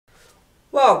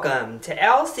Welcome to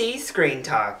LC Screen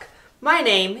Talk. My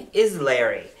name is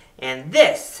Larry, and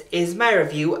this is my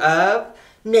review of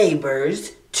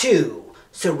Neighbors 2,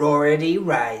 Sorority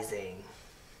Rising.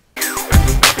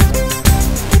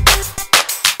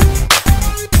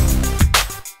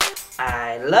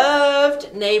 I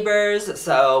loved Neighbors,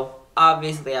 so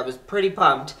obviously I was pretty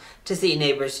pumped to see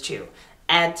Neighbors 2.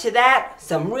 Add to that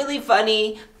some really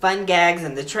fun gags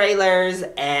in the trailers,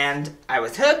 and I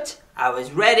was hooked. I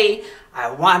was ready. I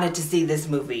wanted to see this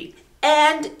movie.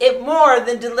 And it more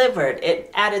than delivered. It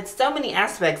added so many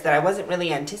aspects that I wasn't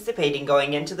really anticipating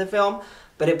going into the film,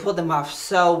 but it pulled them off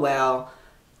so well.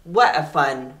 What a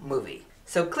fun movie.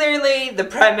 So clearly the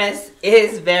premise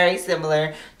is very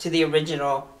similar to the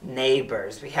original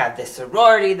Neighbors. We have this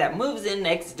sorority that moves in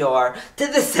next door to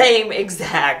the same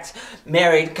exact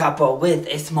married couple with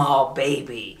a small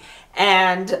baby.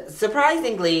 And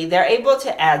surprisingly, they're able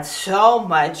to add so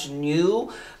much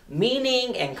new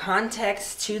meaning and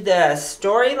context to the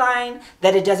storyline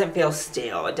that it doesn't feel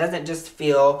stale. It doesn't just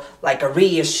feel like a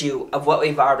reissue of what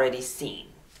we've already seen.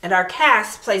 And our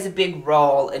cast plays a big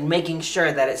role in making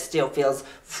sure that it still feels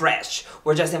fresh.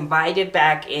 We're just invited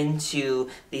back into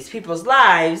these people's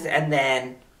lives and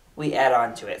then we add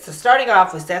on to it. So starting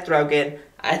off with Seth Rogen,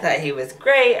 I thought he was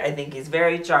great. I think he's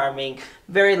very charming,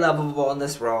 very lovable in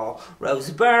this role. Rose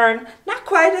Byrne, not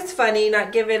quite as funny,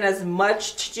 not given as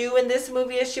much to do in this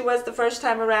movie as she was the first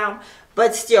time around,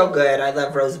 but still good. I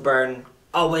love Rose Byrne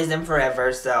always and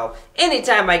forever, so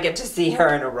anytime I get to see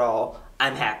her in a role,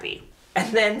 I'm happy.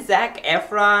 And then Zac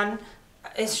Efron,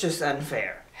 it's just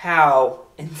unfair how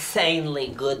insanely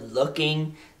good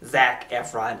looking Zac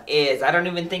Efron is. I don't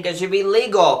even think it should be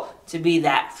legal to be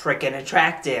that freaking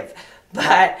attractive.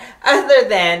 But other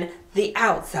than the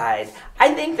outside,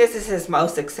 I think this is his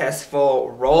most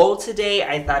successful role today.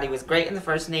 I thought he was great in the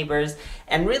first Neighbors,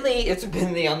 and really it's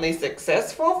been the only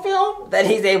successful film that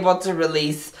he's able to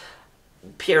release,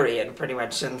 period, pretty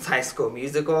much since High School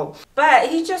Musical. But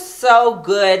he's just so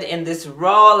good in this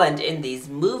role and in these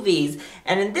movies.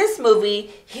 And in this movie,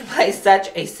 he plays such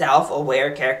a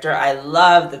self-aware character. I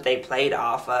love that they played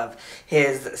off of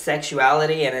his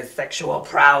sexuality and his sexual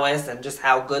prowess and just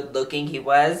how good looking he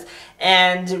was.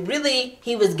 And really,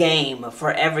 he was game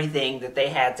for everything that they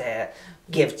had to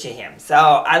give to him. So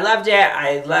I loved it.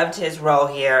 I loved his role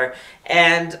here.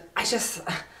 And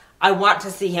I want to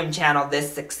see him channel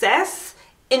this success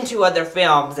into other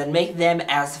films and make them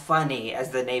as funny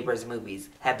as the Neighbors movies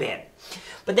have been.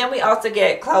 But then we also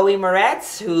get Chloe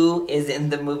Moretz, who is in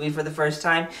the movie for the first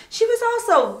time. She was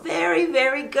also very,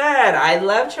 very good. I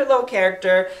loved her little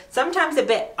character. Sometimes a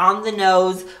bit on the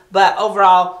nose, but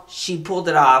overall, she pulled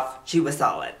it off. She was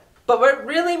solid. But what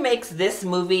really makes this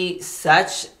movie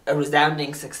such a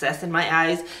resounding success in my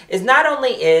eyes is not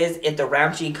only is it the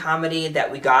raunchy comedy that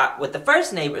we got with the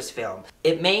first Neighbors film,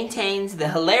 it maintains the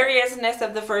hilariousness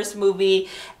of the first movie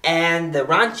and the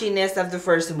raunchiness of the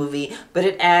first movie, but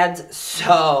it adds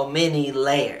so many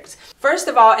layers. First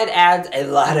of all, it adds a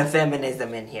lot of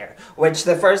feminism in here, which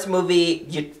the first movie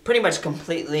you pretty much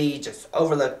completely just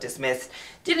overlooked, dismissed,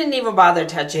 didn't even bother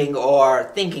touching or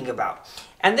thinking about.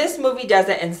 And this movie does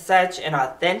it in such an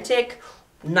authentic,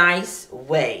 nice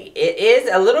way. It is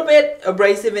a little bit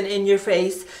abrasive and in your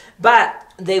face,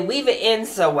 but they weave it in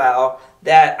so well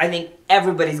that I think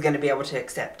everybody's going to be able to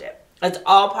accept it. It's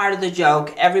all part of the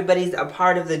joke. Everybody's a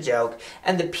part of the joke.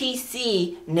 And the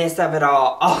PC-ness of it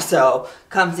all also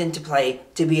comes into play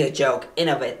to be a joke in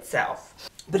of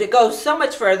itself. But it goes so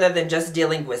much further than just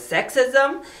dealing with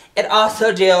sexism. It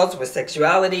also deals with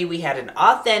sexuality. We had an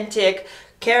authentic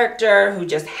character who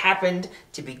just happened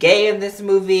to be gay in this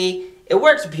movie. It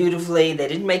works beautifully. They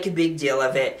didn't make a big deal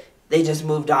of it. They just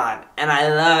moved on. And I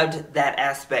loved that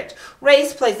aspect.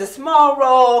 Race plays a small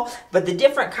role, but the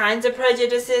different kinds of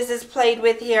prejudices is played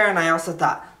with here. And I also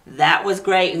thought that was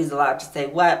great. Who's allowed to say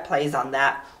what plays on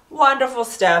that. Wonderful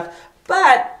stuff.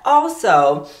 But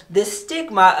also, the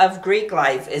stigma of Greek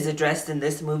life is addressed in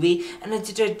this movie. And it's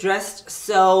addressed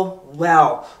so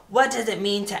well. What does it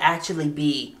mean to actually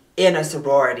be in a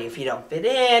sorority? If you don't fit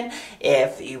in,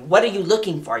 what are you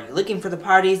looking for? Are you looking for the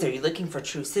parties? Are you looking for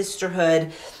true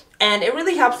sisterhood? And it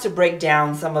really helps to break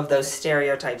down some of those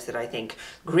stereotypes that I think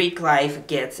Greek life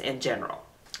gets in general.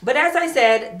 But as I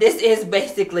said, this is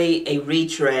basically a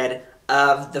retread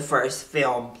of the first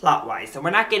film plot-wise. So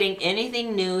we're not getting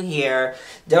anything new here.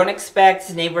 Don't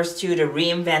expect Neighbors 2 to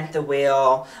reinvent the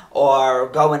wheel or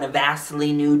go in a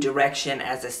vastly new direction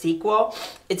as a sequel.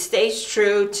 It stays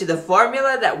true to the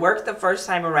formula that worked the first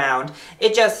time around.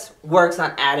 It just works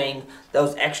on adding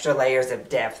those extra layers of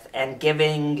depth and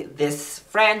giving this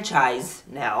franchise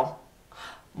now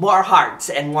more hearts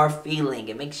and more feeling.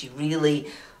 It makes you really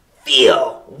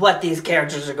feel what these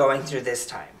characters are going through this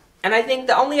time. And I think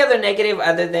the only other negative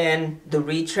other than the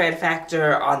retread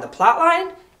factor on the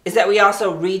plotline is that we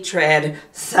also retread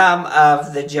some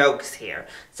of the jokes here.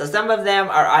 So some of them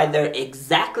are either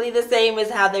exactly the same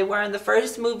as how they were in the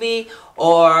first movie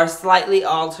or slightly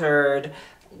altered,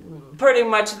 pretty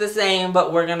much the same,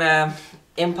 but we're gonna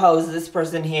impose this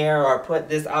person here or put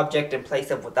this object in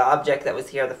place of the object that was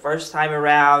here the first time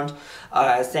around.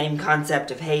 Same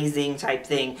concept of hazing type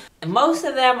thing. And most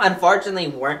of them, unfortunately,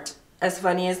 weren't as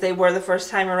funny as they were the first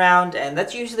time around, and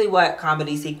that's usually what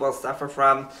comedy sequels suffer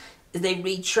from, is they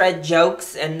retread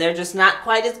jokes and they're just not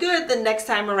quite as good the next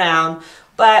time around.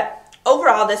 But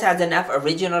overall, this has enough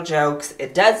original jokes.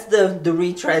 It does the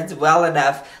retreads well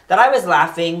enough that I was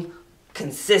laughing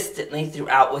consistently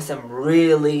throughout with some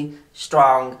really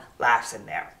strong laughs in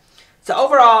there. So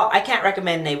overall, I can't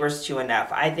recommend Neighbors 2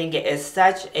 enough. I think it is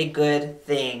such a good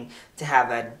thing to have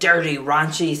a dirty,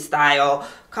 raunchy style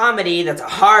comedy that's a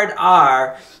hard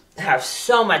R, have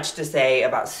so much to say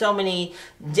about so many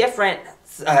different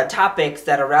topics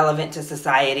that are relevant to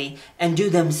society, and do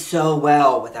them so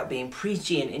well without being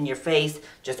preachy and in your face,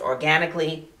 just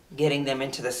organically getting them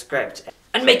into the script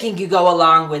and making you go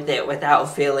along with it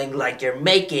without feeling like you're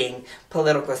making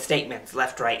political statements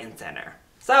left, right, and center.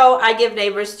 So I give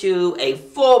Neighbors 2 a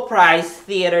full price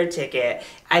theater ticket.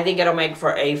 I think it'll make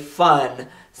for a fun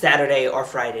Saturday or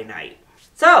Friday night.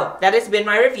 So, that has been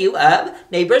my review of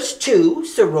Neighbors 2,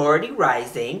 Sorority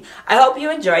Rising. I hope you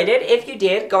enjoyed it. If you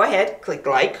did, go ahead, click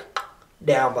like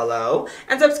down below,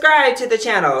 and subscribe to the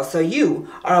channel so you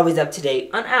are always up to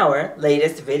date on our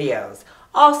latest videos.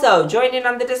 Also, join in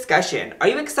on the discussion. Are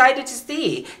you excited to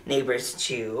see Neighbors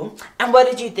 2? And what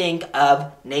did you think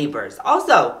of Neighbors?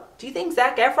 Also, do you think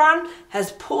Zac Efron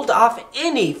has pulled off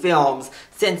any films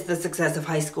since the success of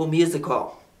High School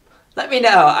Musical? Let me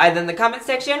know either in the comment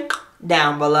section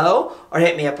down below or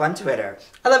hit me up on Twitter.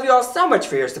 I love you all so much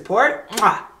for your support.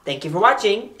 Mwah! Thank you for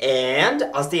watching, and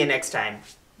I'll see you next time.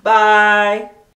 Bye!